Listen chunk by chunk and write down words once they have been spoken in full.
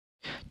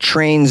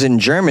Trains in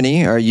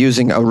Germany are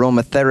using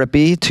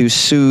aromatherapy to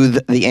soothe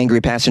the angry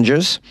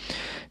passengers.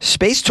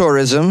 Space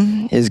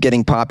tourism is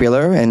getting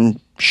popular, and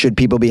should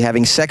people be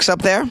having sex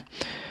up there?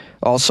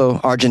 Also,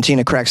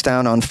 Argentina cracks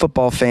down on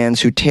football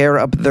fans who tear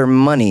up their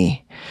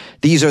money.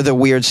 These are the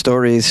weird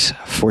stories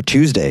for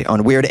Tuesday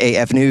on Weird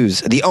AF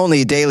News, the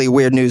only daily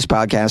weird news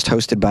podcast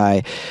hosted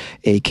by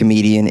a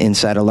comedian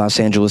inside a Los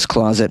Angeles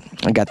closet.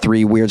 I got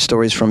 3 weird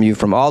stories from you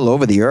from all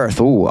over the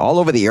earth. Ooh, all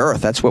over the earth.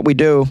 That's what we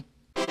do.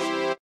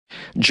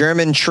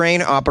 German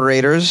train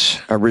operators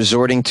are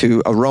resorting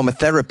to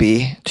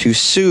aromatherapy to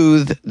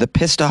soothe the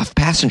pissed-off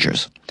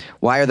passengers.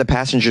 Why are the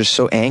passengers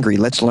so angry?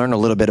 Let's learn a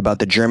little bit about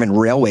the German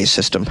railway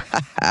system.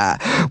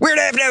 Weird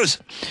AF News!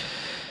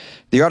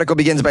 The article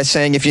begins by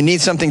saying, if you need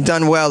something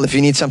done well, if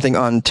you need something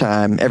on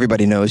time,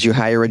 everybody knows you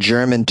hire a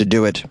German to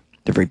do it.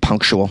 They're very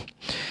punctual.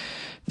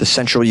 The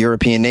Central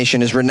European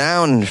nation is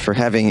renowned for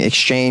having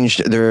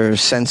exchanged their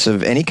sense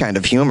of any kind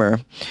of humor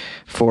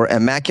for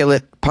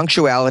immaculate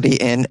punctuality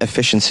and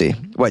efficiency.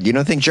 What, you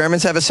don't think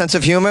Germans have a sense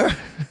of humor?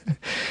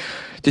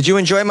 Did you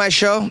enjoy my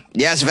show?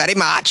 Yes, very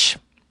much.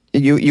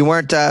 You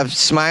weren't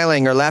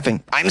smiling or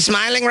laughing. I'm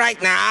smiling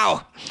right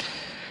now.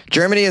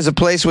 Germany is a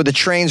place where the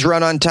trains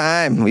run on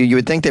time. You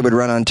would think they would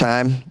run on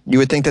time. You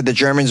would think that the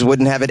Germans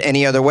wouldn't have it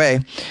any other way.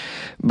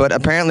 But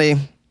apparently,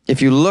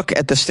 if you look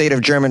at the state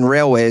of German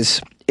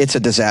railways, it's a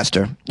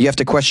disaster. You have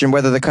to question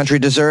whether the country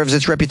deserves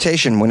its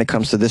reputation when it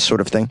comes to this sort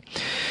of thing.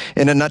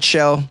 In a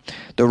nutshell,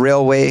 the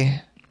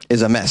railway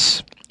is a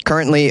mess.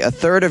 Currently, a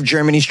third of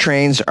Germany's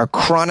trains are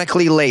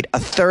chronically late, a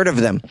third of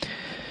them.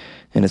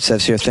 And it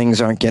says here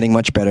things aren't getting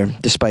much better.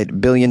 Despite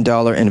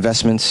billion-dollar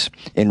investments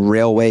in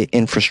railway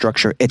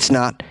infrastructure, it's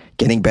not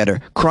getting better.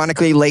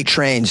 Chronically late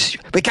trains.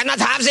 We cannot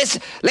have this.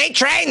 Late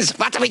trains.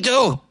 What do we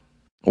do?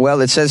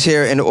 Well, it says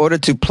here, in order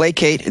to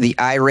placate the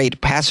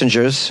irate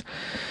passengers,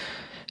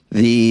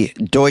 the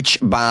Deutsche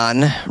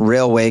Bahn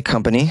railway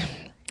company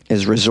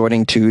is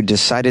resorting to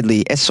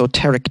decidedly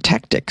esoteric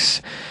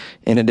tactics.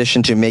 In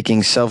addition to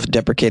making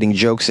self-deprecating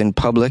jokes in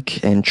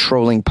public and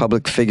trolling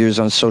public figures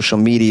on social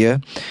media,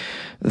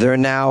 they're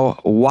now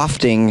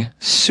wafting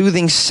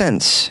soothing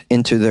scents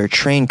into their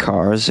train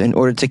cars in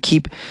order to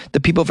keep the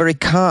people very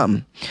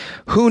calm.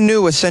 Who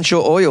knew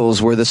essential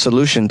oils were the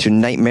solution to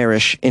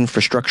nightmarish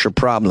infrastructure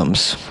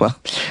problems? Well,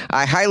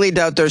 I highly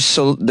doubt there's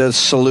the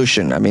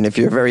solution. I mean, if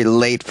you're very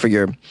late for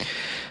your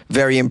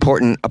very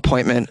important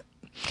appointment,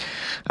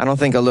 I don't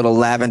think a little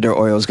lavender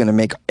oil is going to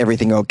make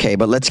everything okay.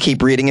 But let's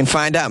keep reading and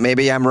find out.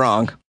 Maybe I'm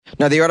wrong.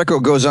 Now, the article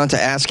goes on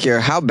to ask here,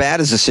 how bad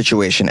is the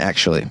situation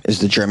actually? Is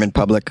the German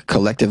public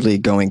collectively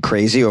going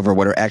crazy over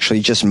what are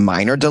actually just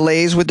minor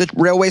delays with the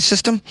railway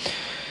system?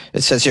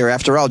 It says here,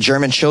 after all,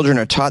 German children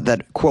are taught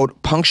that,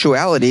 quote,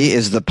 punctuality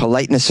is the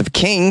politeness of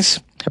kings.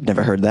 I've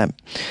never heard that.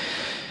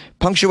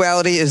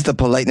 Punctuality is the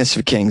politeness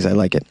of kings. I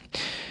like it.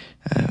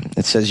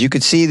 It says, you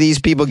could see these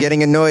people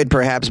getting annoyed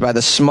perhaps by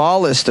the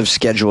smallest of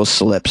schedule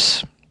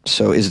slips.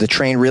 So is the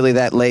train really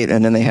that late?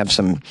 And then they have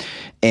some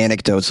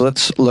anecdotes.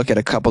 Let's look at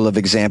a couple of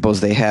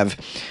examples. They have,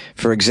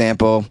 for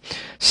example,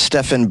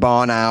 Stefan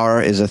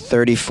Bonauer is a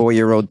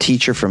 34-year-old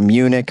teacher from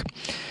Munich.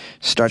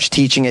 Starts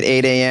teaching at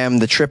 8 a.m.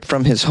 The trip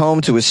from his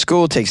home to his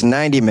school takes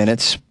 90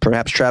 minutes,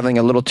 perhaps traveling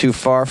a little too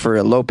far for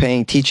a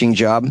low-paying teaching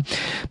job.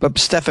 But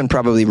Stefan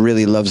probably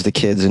really loves the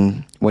kids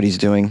and what he's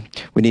doing.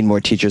 We need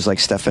more teachers like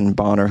Stefan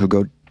Bonner who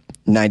go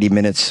 90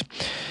 minutes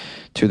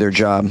to their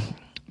job.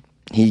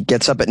 He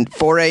gets up at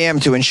 4 a.m.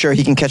 to ensure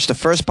he can catch the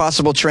first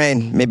possible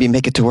train, maybe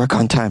make it to work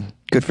on time.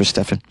 Good for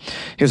Stefan.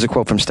 Here's a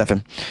quote from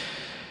Stefan.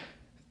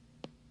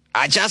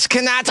 I just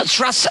cannot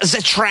trust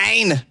the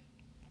train.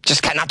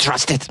 Just cannot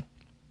trust it.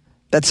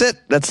 That's it.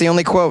 That's the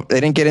only quote. They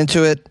didn't get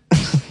into it.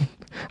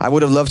 I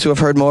would have loved to have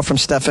heard more from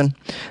Stefan.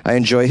 I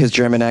enjoy his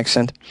German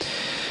accent.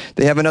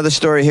 They have another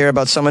story here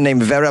about someone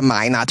named Vera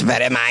Meinert.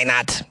 Vera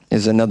Meinert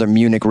is another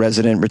Munich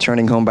resident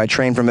returning home by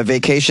train from a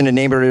vacation in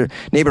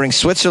neighboring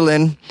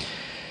Switzerland.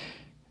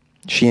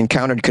 She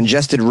encountered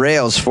congested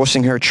rails,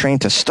 forcing her train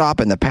to stop,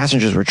 and the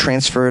passengers were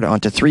transferred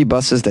onto 3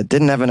 buses that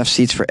didn't have enough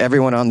seats for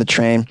everyone on the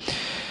train.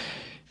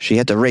 She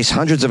had to race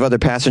hundreds of other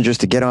passengers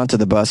to get onto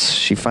the bus.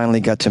 She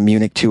finally got to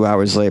Munich 2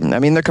 hours later. I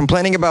mean, they're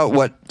complaining about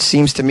what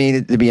seems to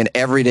me to be an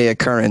everyday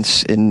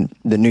occurrence in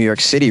the New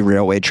York City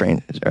railway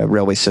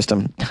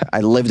system. I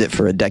lived it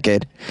for a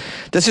decade.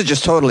 This is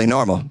just totally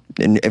normal.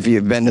 And if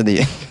you've been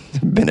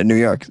to New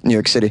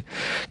York City,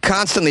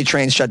 constantly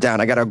trains shut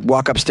down. I got to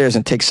walk upstairs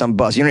and take some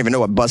bus. You don't even know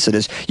what bus it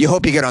is. You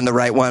hope you get on the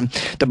right one.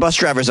 The bus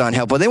drivers aren't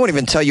helpful. They won't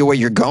even tell you where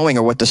you're going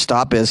or what the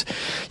stop is.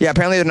 Yeah,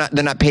 apparently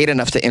they're not paid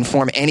enough to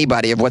inform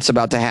anybody of what's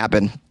about to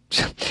happen.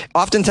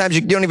 Oftentimes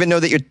you don't even know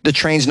that the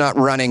train's not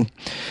running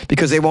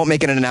because they won't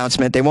make an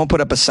announcement. They won't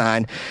put up a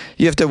sign.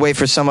 You have to wait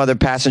for some other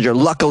passenger.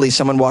 Luckily,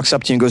 someone walks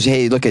up to you and goes,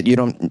 "Hey, look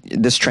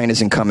this train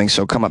isn't coming,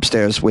 so come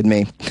upstairs with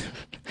me."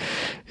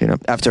 You know,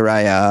 after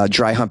I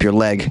dry hump your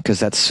leg, because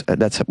that's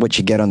what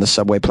you get on the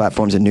subway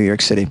platforms in New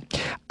York City.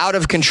 Out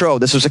of control.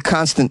 This was a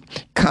constant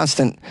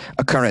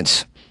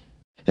occurrence.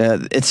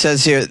 It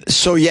says here,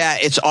 so yeah,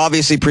 it's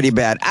obviously pretty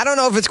bad. I don't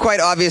know if it's quite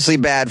obviously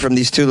bad from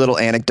these two little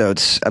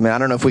anecdotes. I mean, I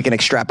don't know if we can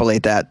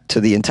extrapolate that to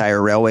the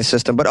entire railway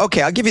system, but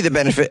okay, I'll give you the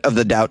benefit of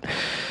the doubt.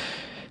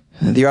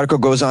 The article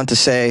goes on to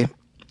say,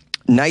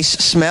 nice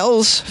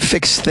smells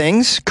fix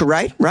things,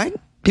 right?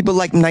 People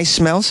like nice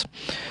smells.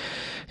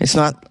 It's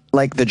not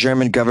like the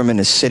German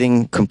government is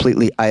sitting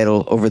completely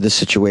idle over this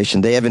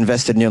situation. They have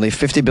invested nearly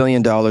 $50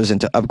 billion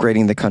into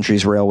upgrading the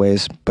country's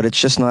railways, but it's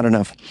just not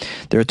enough.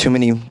 There are too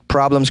many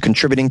problems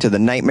contributing to the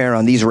nightmare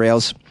on these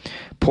rails.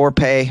 Poor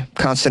pay,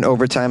 constant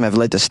overtime have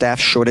led to staff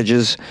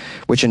shortages,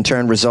 which in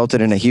turn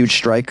resulted in a huge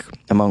strike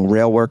among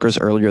rail workers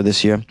earlier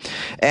this year.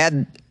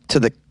 Add to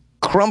the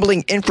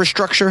crumbling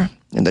infrastructure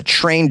and the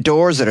train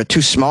doors that are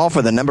too small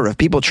for the number of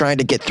people trying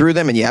to get through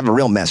them, and you have a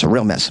real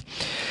mess.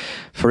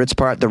 For its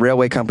part, the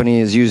railway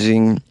company is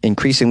using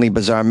increasingly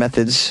bizarre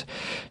methods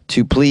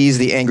to please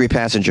the angry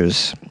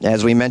passengers.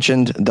 As we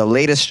mentioned, the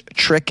latest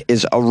trick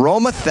is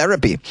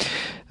aromatherapy.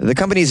 The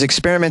company is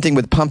experimenting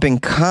with pumping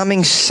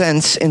calming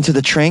scents into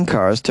the train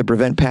cars to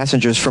prevent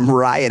passengers from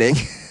rioting.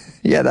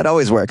 Yeah, that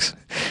always works.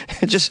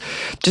 Just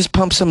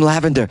pump some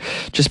lavender.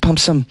 Just pump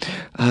some,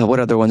 what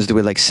other ones do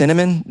we like?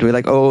 Cinnamon? Do we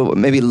like,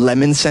 maybe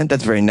lemon scent?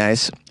 That's very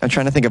nice. I'm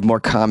trying to think of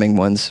more calming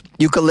ones.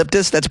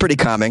 Eucalyptus? That's pretty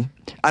calming.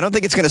 I don't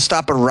think it's going to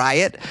stop a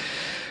riot,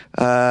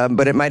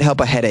 but it might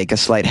help a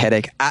slight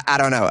headache. I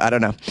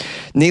don't know.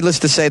 Needless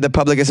to say, the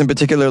public isn't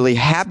particularly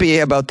happy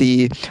about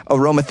the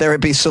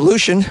aromatherapy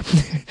solution,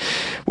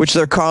 which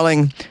they're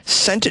calling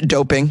scent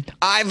doping.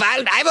 I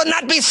will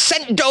not be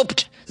scent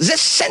doped.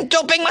 This scent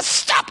doping must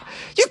stop.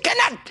 You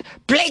cannot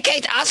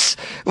placate us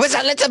with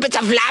a little bit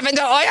of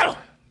lavender oil.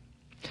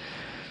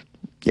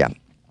 Yeah.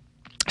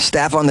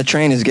 Staff on the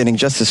train is getting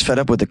just as fed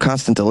up with the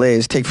constant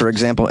delays. Take, for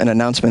example, an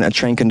announcement a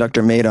train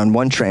conductor made on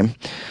one train.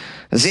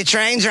 The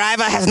train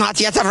driver has not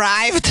yet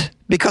arrived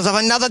because of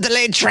another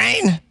delayed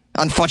train.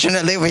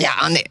 Unfortunately, we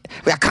are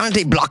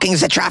currently blocking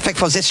the traffic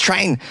for this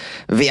train.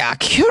 We are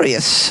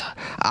curious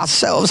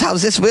ourselves how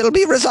this will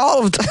be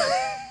resolved.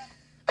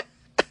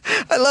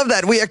 I love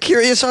that. We are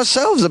curious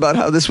ourselves about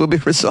how this will be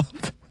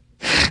resolved.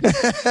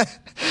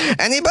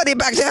 Anybody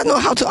back there know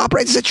how to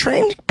operate the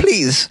train?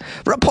 Please,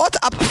 report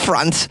up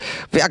front.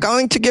 We are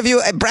going to give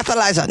you a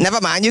breathalyzer. Never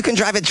mind, you can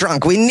drive it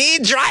drunk. We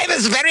need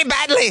drivers very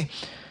badly.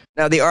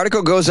 Now, the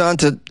article goes on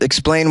to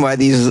explain why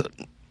these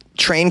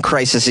train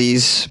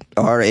crises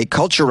are a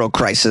cultural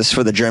crisis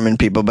for the German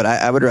people, but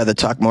I would rather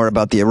talk more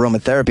about the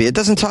aromatherapy. It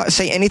doesn't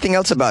say anything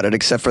else about it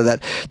except for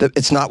that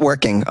it's not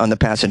working on the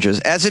passengers,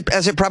 as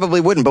it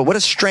probably wouldn't. But what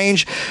a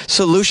strange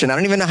solution. I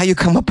don't even know how you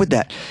come up with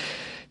that.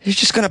 You're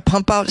just going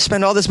to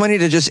spend all this money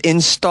to just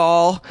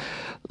install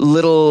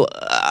little,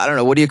 I don't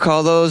know, what do you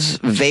call those?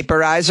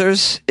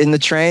 Vaporizers in the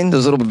train?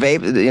 Those little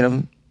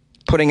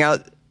putting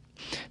out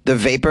the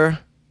vapor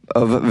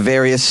of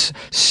various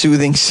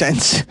soothing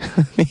scents.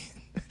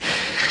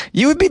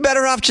 You would be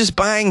better off just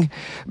buying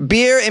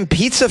beer and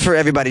pizza for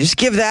everybody. Just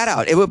give that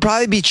out. It would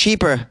probably be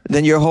cheaper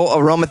than your whole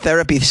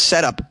aromatherapy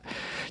setup.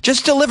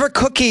 Just deliver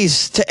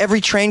cookies to every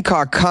train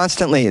car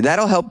constantly.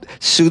 That'll help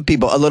soothe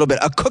people a little bit.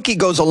 A cookie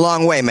goes a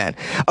long way, man.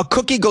 A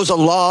cookie goes a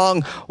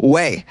long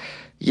way.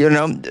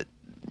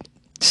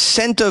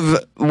 Scent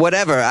of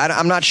whatever.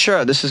 I'm not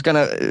sure. This is going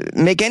to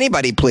make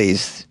anybody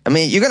pleased. I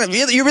mean, you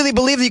really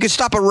believe that you could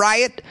stop a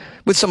riot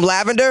with some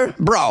lavender?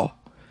 Bro.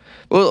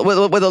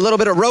 With a little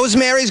bit of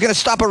rosemary is going to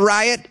stop a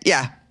riot?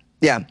 Yeah.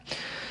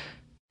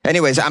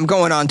 Anyways, I'm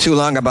going on too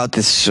long about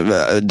this,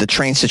 the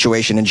train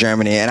situation in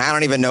Germany, and I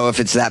don't even know if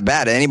it's that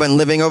bad. Anyone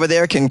living over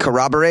there can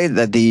corroborate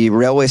that the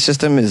railway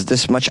system is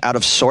this much out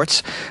of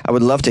sorts? I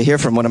would love to hear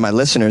from one of my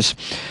listeners.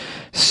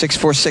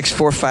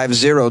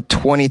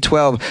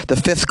 646-450-2012. The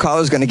fifth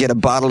caller is going to get a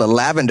bottle of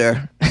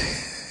lavender.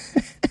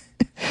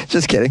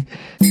 Just kidding.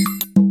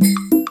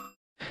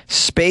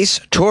 Space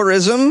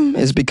tourism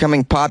is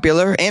becoming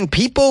popular, and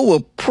people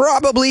will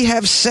probably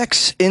have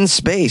sex in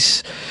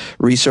space.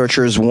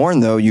 Researchers warn,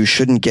 though, you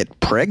shouldn't get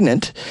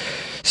pregnant.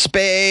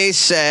 Space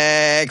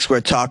sex,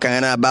 we're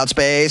talking about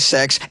space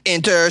sex.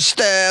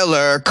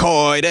 Interstellar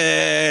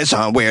coitus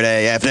on Weird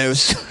AF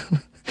News.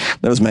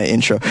 That was my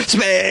intro.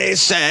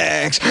 Space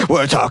sex,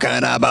 we're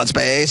talking about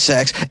space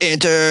sex.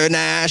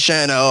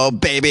 International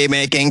baby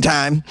making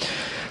time.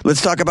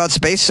 Let's talk about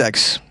space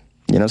sex.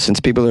 Since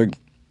people are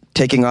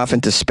taking off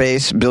into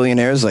space,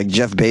 billionaires like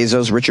Jeff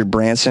Bezos, Richard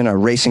Branson are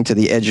racing to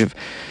the edge of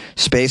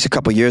space a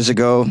couple years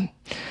ago,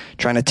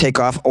 trying to take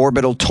off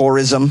orbital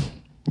tourism,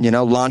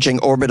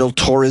 launching orbital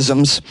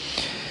tourisms.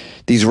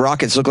 These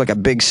rockets look like a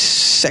big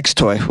sex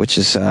toy, which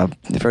is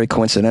very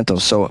coincidental.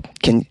 So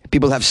can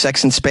people have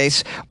sex in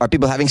space? Are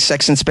people having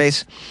sex in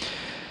space?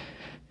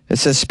 It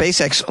says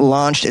SpaceX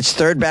launched its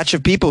third batch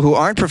of people who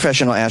aren't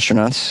professional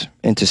astronauts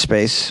into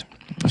space.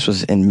 This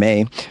was in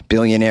May.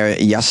 Billionaire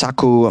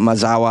Yasaku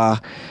Mazawa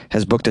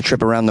has booked a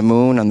trip around the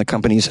moon on the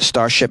company's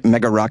Starship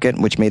mega rocket,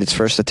 which made its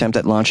first attempt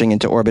at launching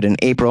into orbit in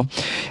April.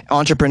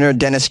 Entrepreneur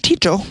Dennis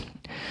Tito.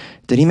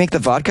 Did he make the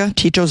vodka?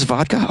 Tito's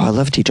vodka? Oh, I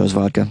love Tito's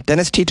vodka.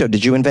 Dennis Tito.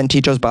 Did you invent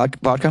Tito's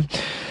vodka?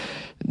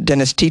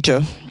 Dennis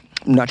Tito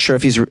I'm not sure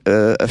if he's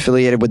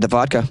affiliated with the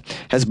vodka,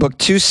 has booked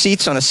 2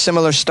 seats on a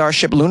similar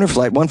Starship lunar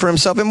flight, one for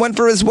himself and one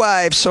for his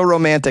wife. So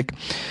romantic.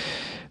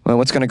 Well,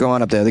 what's going to go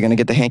on up there? They're going to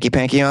get the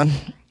hanky-panky on?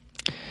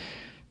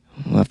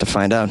 We'll have to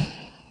find out.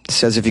 It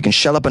says if you can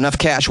shell up enough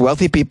cash,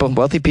 wealthy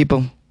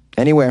people,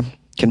 anywhere,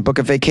 can book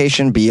a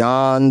vacation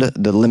beyond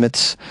the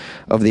limits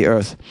of the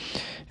Earth.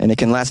 And it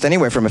can last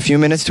anywhere from a few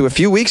minutes to a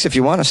few weeks if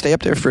you want to stay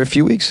up there for a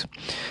few weeks.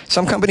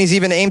 Some companies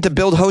even aim to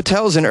build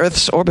hotels in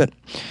Earth's orbit.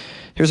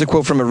 Here's a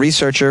quote from a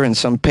researcher in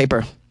some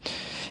paper.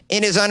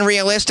 It is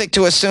unrealistic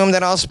to assume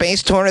that all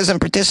space tourism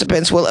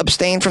participants will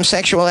abstain from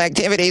sexual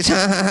activities.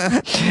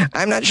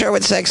 I'm not sure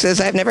what sex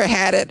is. I've never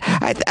had it.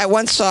 I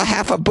once saw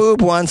half a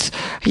boob once.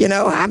 You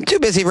know, I'm too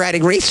busy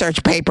writing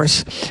research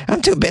papers.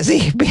 I'm too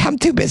busy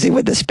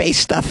with the space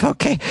stuff.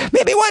 Okay,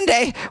 maybe one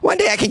day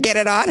I could get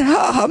it on.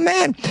 Oh,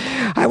 man.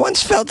 I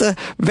once felt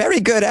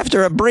very good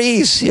after a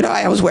breeze. You know,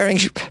 I was wearing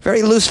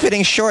very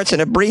loose-fitting shorts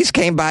and a breeze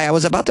came by. I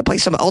was about to play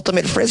some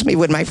ultimate frisbee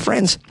with my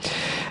friends.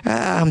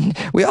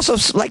 We also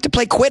like to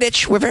play Quidditch.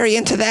 We're very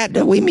into that.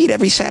 We meet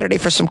every Saturday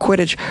for some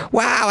Quidditch.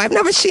 Wow, I've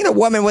never seen a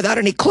woman without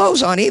any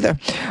clothes on either.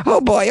 Oh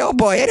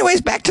boy.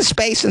 Anyways, back to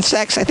space and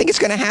sex. I think it's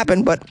going to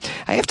happen, but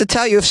I have to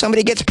tell you, if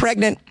somebody gets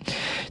pregnant,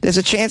 there's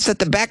a chance that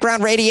the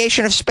background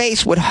radiation of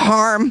space would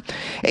harm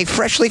a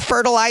freshly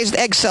fertilized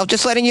egg cell.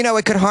 Just letting you know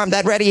it could harm.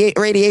 That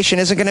radiation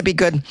isn't going to be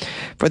good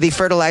for the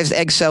fertilized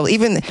egg cell,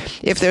 even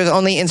if there's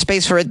only in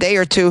space for a day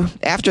or two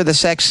after the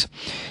sex.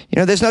 You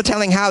know, there's no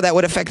telling how that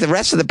would affect the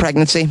rest of the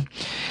pregnancy.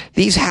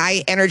 These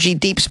high-energy,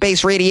 deep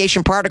space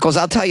radiation particles,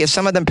 I'll tell you,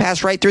 some of them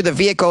pass right through the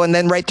vehicle and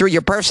then right through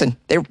your person.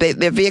 Their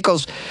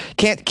vehicles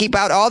can't keep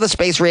out all the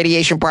space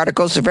radiation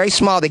particles. They're very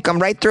small. They come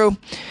right through,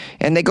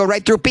 and they go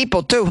right through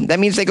people, too. That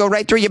means they go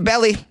right through your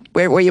belly,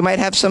 where you might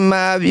have some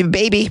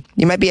baby.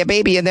 You might be a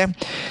baby in there.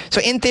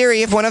 So in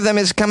theory, if one of them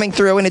is coming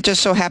through and it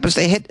just so happens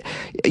to hit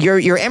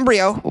your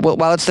embryo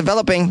while it's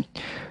developing,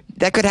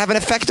 that could have an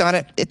effect on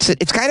it.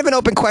 It's kind of an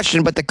open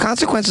question, but the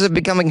consequences of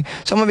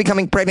someone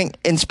becoming pregnant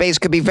in space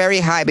could be very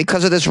high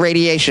because of this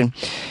radiation.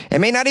 It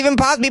may not even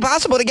be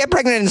possible to get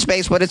pregnant in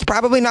space, but it's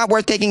probably not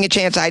worth taking a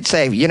chance, I'd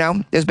say. You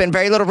know, there's been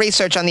very little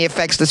research on the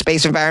effects the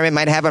space environment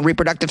might have on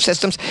reproductive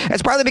systems.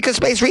 It's partly because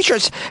space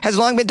research has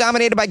long been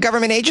dominated by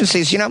government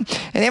agencies, you know,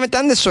 and they haven't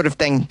done this sort of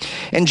thing.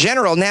 In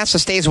general, NASA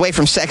stays away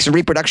from sex and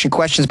reproduction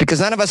questions because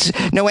none of us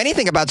know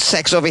anything about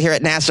sex over here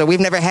at NASA. We've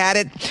never had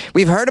it.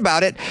 We've heard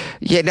about it.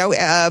 You know,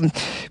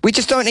 we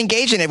just don't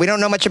engage in it. We don't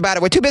know much about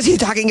it. We're too busy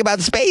talking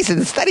about space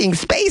and studying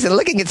space and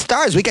looking at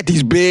stars. We got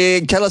these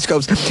big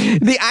telescopes.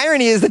 The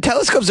irony is the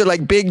telescopes are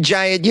like big,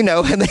 giant, you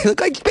know, and they look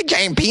like big,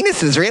 giant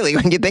penises, really,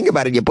 when you think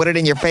about it. You put it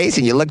in your face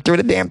and you look through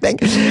the damn thing.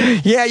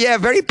 Yeah,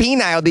 very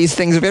penile, these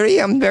things.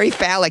 Very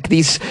phallic,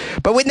 these.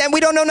 But then we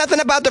don't know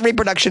nothing about the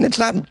reproduction. It's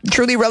not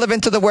truly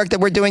relevant to the work that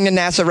we're doing in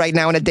NASA right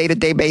now on a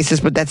day-to-day basis,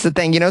 but that's the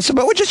thing, you know. So,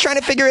 but we're just trying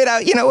to figure it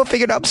out. You know, we'll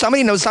figure it out.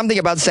 Somebody knows something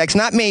about sex.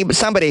 Not me, but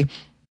somebody.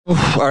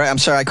 Oof, all right, I'm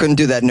sorry, I couldn't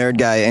do that nerd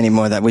guy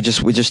anymore. That we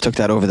just took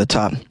that over the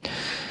top.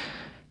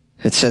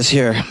 It says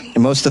here,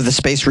 most of the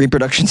space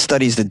reproduction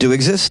studies that do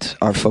exist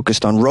are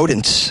focused on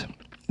rodents.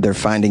 Their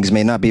findings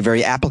may not be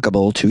very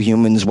applicable to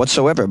humans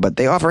whatsoever, but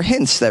they offer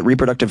hints that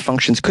reproductive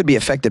functions could be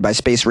affected by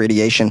space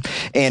radiation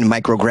and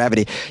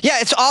microgravity. Yeah,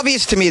 it's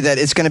obvious to me that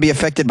it's going to be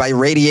affected by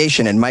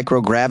radiation and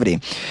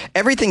microgravity.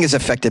 Everything is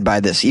affected by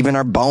this, even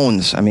our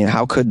bones. I mean,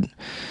 how could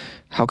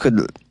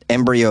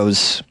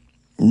embryos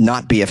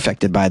not be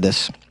affected by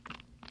this?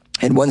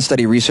 In one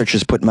study,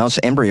 researchers put mouse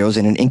embryos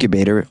in an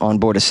incubator on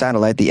board a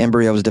satellite. The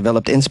embryos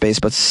developed in space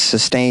but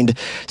sustained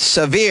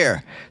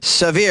severe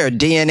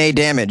DNA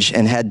damage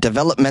and had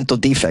developmental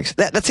defects.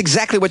 That's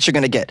exactly what you're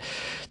going to get.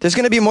 There's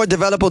going to be more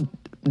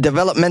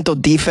developmental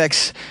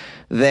defects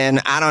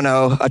than, I don't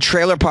know, a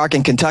trailer park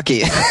in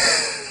Kentucky.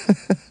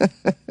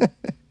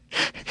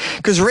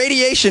 Because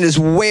radiation is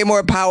way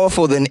more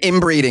powerful than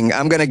inbreeding,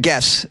 I'm going to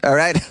guess, all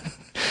right?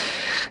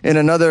 In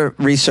another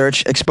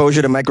research,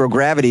 exposure to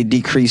microgravity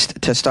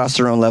decreased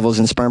testosterone levels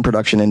in sperm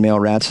production in male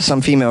rats. Some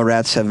female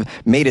rats have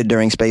mated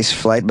during space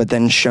flight, but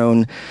then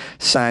shown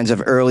signs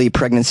of early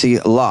pregnancy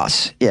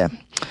loss. Yeah.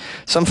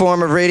 Some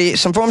forms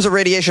of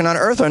radiation on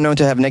Earth are known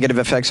to have negative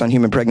effects on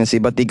human pregnancy,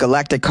 but the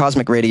galactic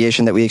cosmic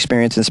radiation that we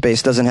experience in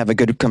space doesn't have a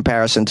good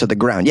comparison to the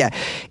ground. Yeah,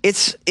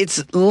 it's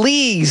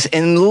leagues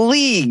and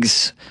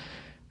leagues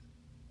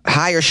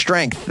higher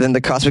strength than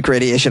the cosmic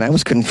radiation. I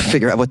almost couldn't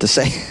figure out what to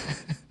say.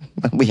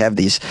 We have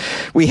these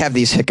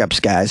hiccups,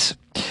 guys.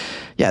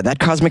 Yeah, that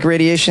cosmic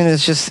radiation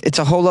is it's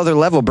a whole other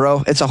level,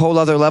 bro. It's a whole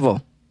other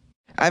level.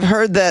 I've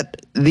heard that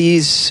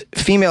these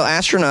female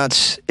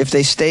astronauts, if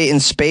they stay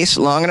in space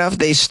long enough,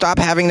 they stop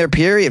having their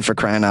period, for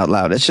crying out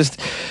loud.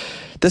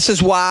 This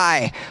is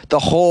why the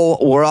whole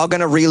we're all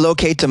going to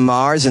relocate to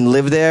Mars and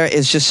live there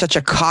is just such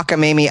a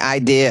cockamamie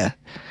idea.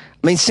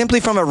 I mean,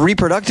 simply from a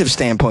reproductive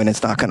standpoint,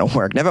 it's not going to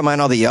work. Never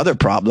mind all the other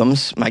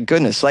problems. My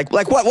goodness. Like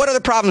what? What are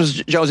the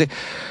problems, Josie?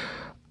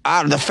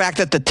 The fact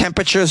that the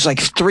temperature is like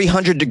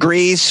 300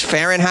 degrees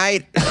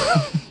Fahrenheit,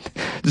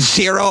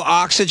 zero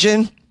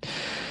oxygen.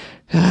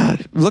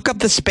 Look up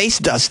the space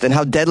dust and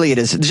how deadly it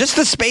is. Just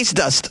the space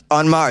dust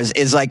on Mars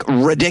is like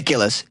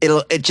ridiculous.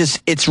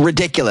 It's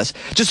ridiculous.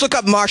 Just look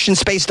up Martian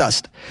space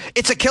dust.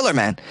 It's a killer,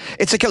 man.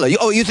 It's a killer.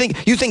 You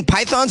think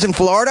pythons in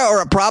Florida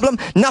are a problem?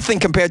 Nothing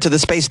compared to the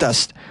space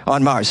dust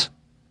on Mars.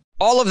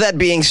 All of that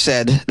being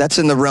said, that's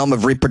in the realm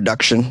of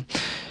reproduction.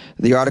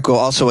 The article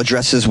also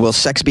addresses, will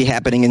sex be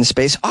happening in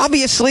space?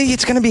 Obviously,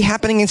 it's going to be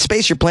happening in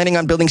space. You're planning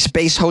on building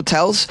space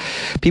hotels.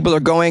 People are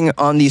going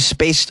on these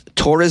space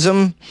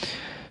tourism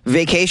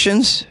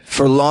vacations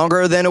for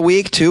longer than a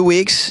week, 2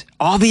 weeks.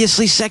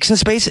 Obviously, sex in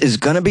space is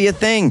going to be a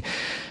thing.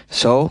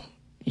 So,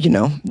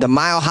 the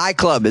Mile High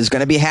Club is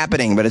going to be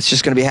happening, but it's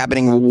just going to be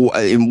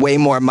happening way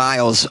more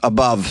miles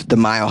above the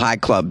Mile High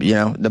Club,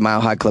 the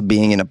Mile High Club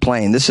being in a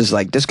plane. This is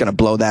going to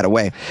blow that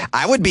away.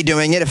 I would be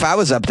doing it if I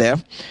was up there.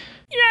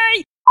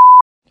 Yay!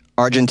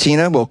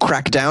 Argentina will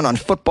crack down on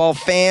football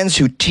fans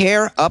who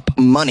tear up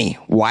money.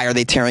 Why are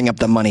they tearing up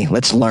the money?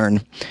 Let's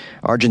learn.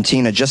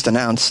 Argentina just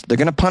announced they're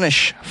going to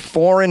punish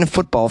foreign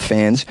football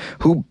fans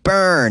who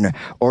burn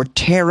or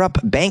tear up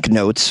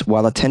banknotes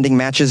while attending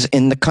matches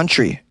in the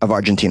country of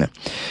Argentina.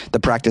 The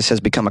practice has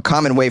become a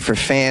common way for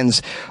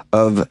fans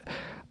of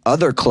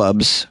other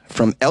clubs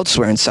from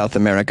elsewhere in South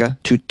America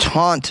to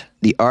taunt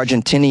the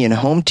Argentinian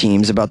home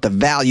teams about the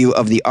value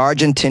of the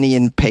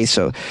Argentinian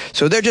peso.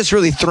 So they're just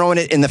really throwing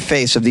it in the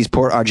face of these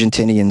poor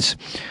Argentinians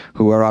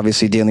who are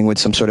obviously dealing with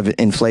some sort of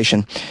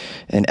inflation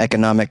and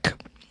economic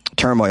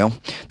turmoil.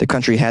 The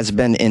country has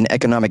been in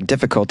economic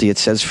difficulty, it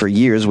says, for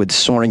years with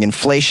soaring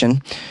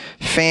inflation.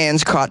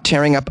 Fans caught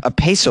tearing up a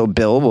peso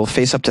bill will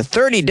face up to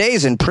 30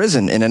 days in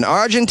prison, in an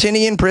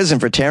Argentinian prison,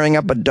 for tearing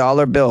up a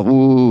dollar bill.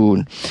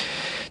 Ooh.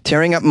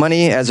 Tearing up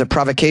money as a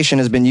provocation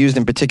has been used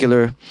in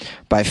particular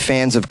by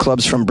fans of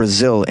clubs from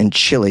Brazil and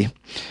Chile.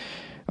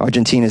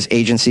 Argentina's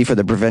Agency for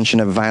the Prevention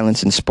of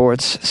Violence in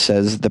Sports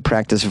says the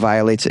practice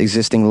violates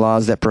existing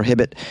laws that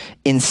prohibit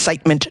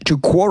incitement to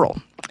quarrel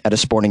at a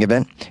sporting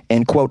event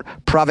and, quote,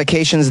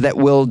 provocations that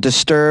will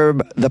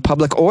disturb the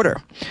public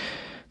order.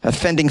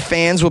 Offending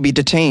fans will be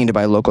detained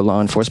by local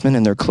law enforcement,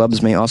 and their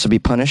clubs may also be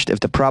punished if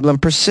the problem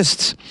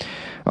persists.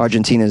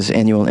 Argentina's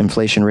annual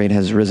inflation rate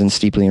has risen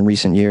steeply in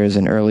recent years,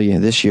 and early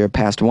this year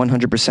passed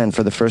 100%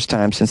 for the first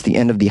time since the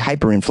end of the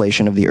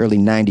hyperinflation of the early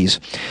 90s.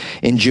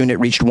 In June, it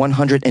reached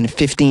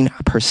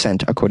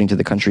 115%, according to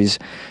the country's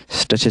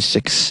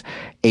statistics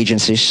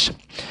agencies.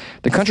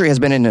 The country has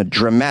been in a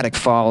dramatic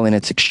fall in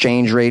its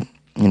exchange rate.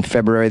 In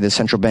February, the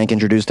central bank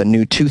introduced a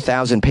new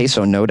 2,000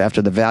 peso note after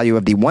the value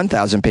of the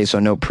 1,000 peso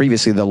note,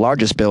 previously the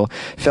largest bill,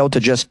 fell to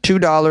just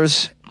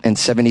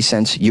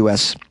 $2.70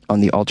 US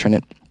on the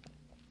alternate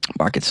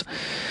markets.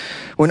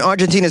 When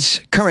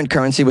Argentina's current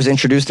currency was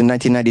introduced in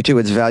 1992,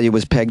 its value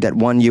was pegged at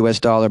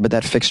 $1, but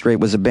that fixed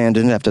rate was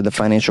abandoned after the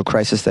financial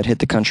crisis that hit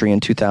the country in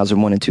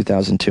 2001 and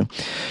 2002.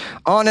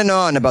 On and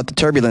on about the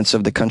turbulence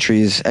of the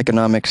country's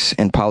economics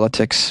and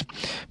politics.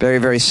 Very,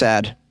 very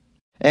sad.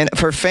 And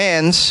for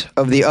fans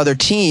of the other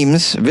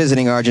teams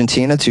visiting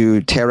Argentina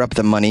to tear up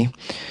the money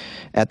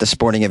at the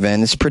sporting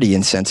event, it's pretty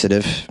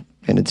insensitive,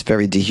 and it's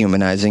very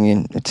dehumanizing,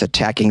 and it's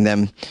attacking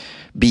them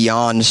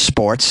beyond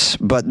sports.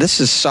 But this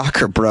is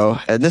soccer, bro,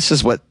 and this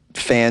is what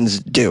fans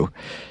do.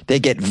 They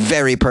get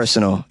very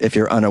personal if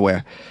you're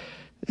unaware.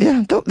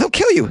 Yeah, they'll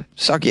kill you.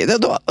 Soccer,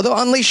 they'll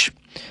unleash,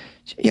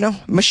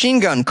 machine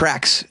gun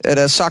cracks at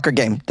a soccer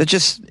game.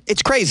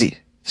 It's crazy.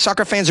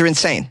 Soccer fans are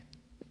insane.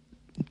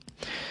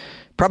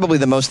 Probably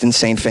the most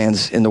insane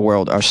fans in the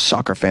world are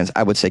soccer fans,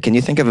 I would say. Can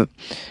you think of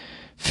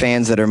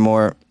fans that are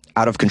more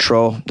out of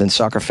control than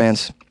soccer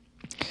fans?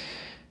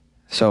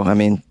 So,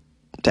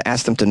 to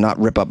ask them to not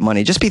rip up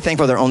money, just be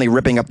thankful they're only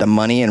ripping up the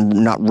money and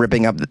not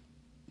ripping up,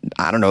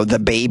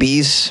 the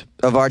babies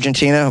of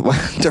Argentina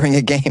during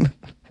a game.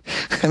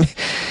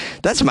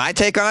 That's my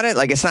take on it.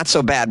 It's not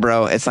so bad,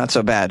 bro. It's not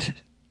so bad.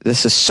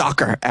 This is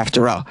soccer,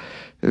 after all.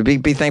 Be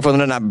thankful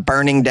they're not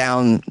burning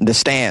down the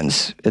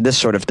stands, this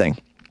sort of thing.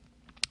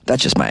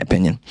 That's just my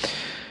opinion.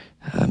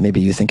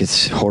 Maybe you think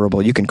it's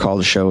horrible. You can call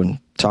the show and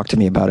talk to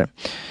me about it.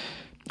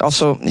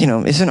 Also,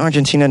 isn't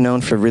Argentina known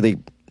for really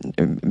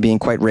being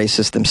quite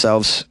racist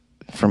themselves,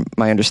 from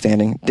my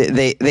understanding?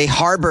 They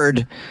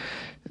harbored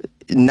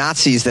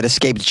Nazis that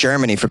escaped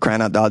Germany, for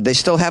crying out loud. They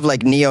still have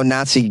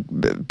neo-Nazi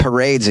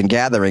parades and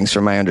gatherings,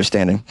 from my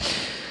understanding.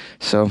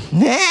 So,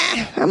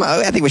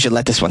 I think we should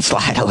let this one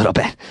slide a little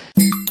bit.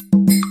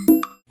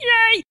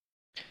 Yay!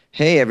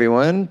 Hey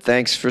everyone,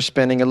 thanks for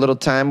spending a little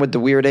time with the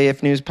Weird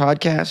AF News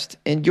podcast,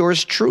 and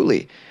yours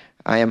truly.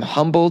 I am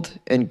humbled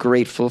and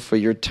grateful for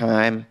your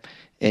time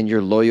and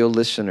your loyal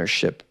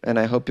listenership, and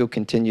I hope you'll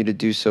continue to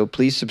do so.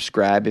 Please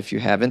subscribe if you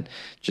haven't.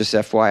 Just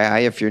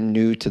FYI, if you're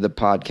new to the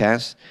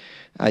podcast,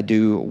 I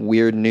do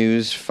weird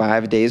news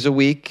 5 days a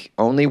week,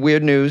 only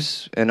weird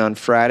news, and on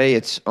Friday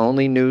it's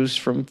only news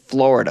from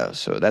Florida,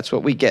 so that's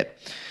what we get.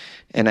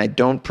 And I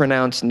don't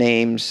pronounce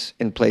names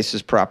and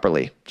places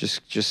properly.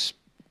 Just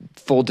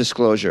full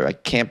disclosure, I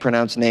can't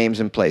pronounce names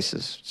and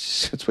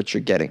places. That's what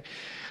you're getting.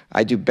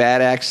 I do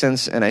bad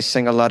accents, and I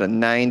sing a lot of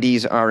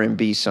 90s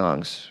R&B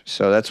songs.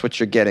 So that's what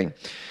you're getting.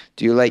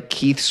 Do you like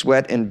Keith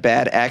Sweat and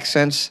bad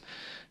accents?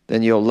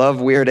 Then you'll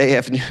love Weird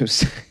AF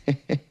News.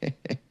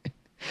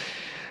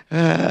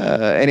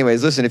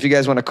 Anyways, listen, if you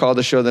guys want to call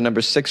the show, the number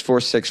is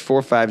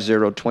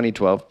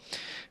 646-450-2012.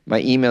 My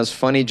email is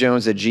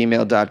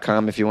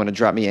funnyjones@gmail.com if you want to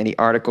drop me any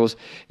articles.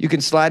 You can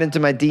slide into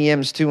my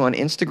DMs, too, on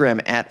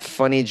Instagram,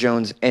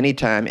 @funnyjones,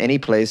 anytime, any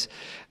place.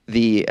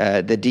 The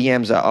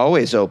DMs are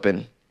always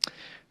open.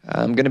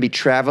 I'm going to be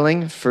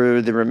traveling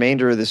for the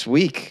remainder of this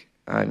week.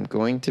 I'm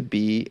going to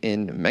be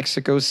in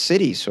Mexico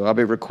City, so I'll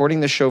be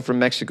recording the show from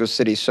Mexico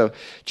City. So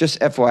just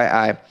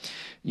FYI,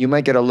 you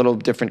might get a little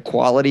different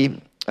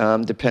quality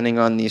depending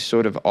on the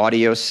sort of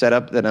audio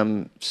setup that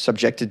I'm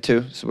subjected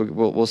to. So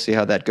we'll see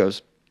how that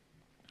goes.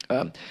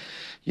 I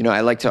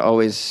like to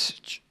always,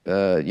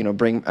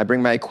 bring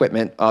my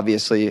equipment,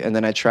 obviously, and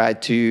then I try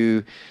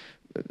to,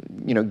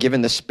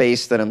 given the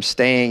space that I'm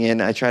staying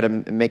in, I try to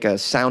make a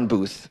sound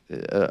booth,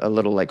 a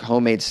little like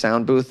homemade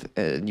sound booth,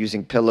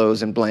 using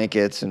pillows and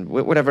blankets and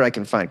whatever I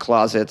can find,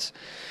 closets.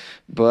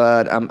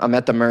 But I'm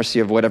at the mercy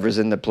of whatever's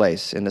in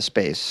the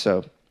space.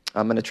 So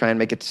I'm going to try and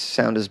make it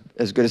sound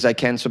as good as I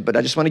can. But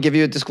I just want to give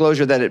you a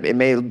disclosure that it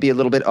may be a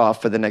little bit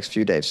off for the next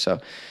few days.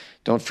 So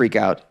don't freak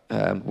out.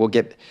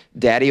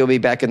 Daddy will be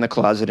back in the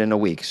closet in a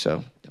week,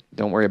 so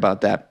don't worry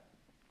about that.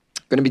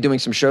 I'm going to be doing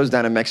some shows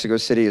down in Mexico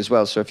City as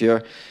well. So if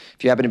you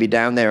happen to be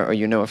down there, or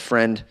you know a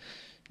friend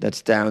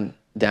that's down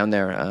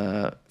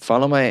there,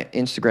 follow my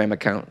Instagram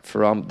account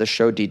for all the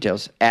show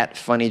details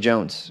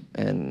 @funnyjones,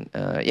 and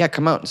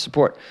come out and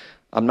support.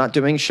 I'm not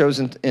doing shows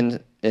in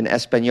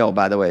Espanol,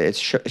 by the way. It's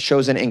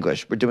shows in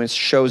English. We're doing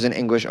shows in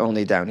English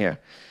only down here.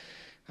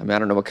 I mean, I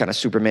don't know what kind of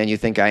Superman you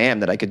think I am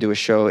that I could do a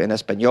show in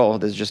Espanol.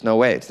 There's just no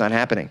way. It's not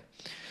happening.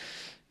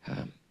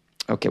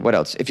 Okay, what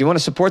else? If you want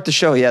to support the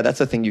show, that's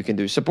the thing you can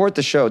do. Support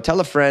the show. Tell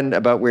a friend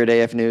about Weird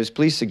AF News.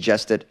 Please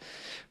suggest it.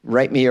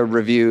 Write me a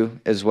review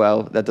as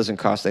well. That doesn't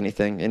cost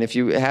anything. And if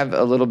you have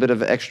a little bit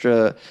of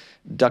extra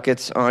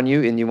ducats on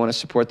you and you want to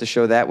support the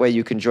show that way,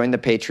 you can join the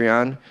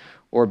Patreon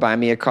or buy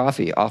me a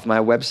coffee off my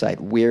website,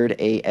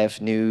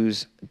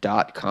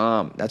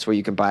 weirdafnews.com. That's where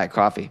you can buy a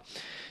coffee.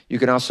 You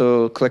can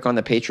also click on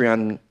the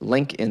Patreon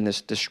link in this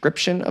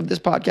description of this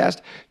podcast.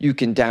 You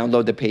can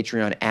download the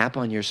Patreon app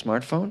on your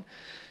smartphone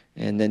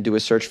and then do a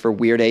search for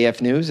Weird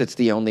AF News. It's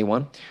the only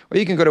one. Or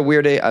you can go to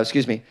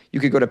you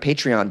could go to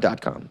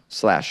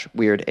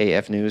patreon.com/Weird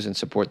AF News and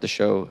support the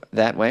show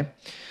that way.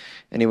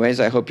 Anyways,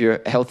 I hope you're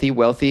healthy,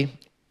 wealthy,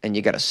 and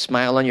you got a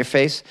smile on your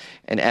face.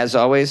 And as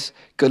always,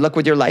 good luck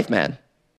with your life, man.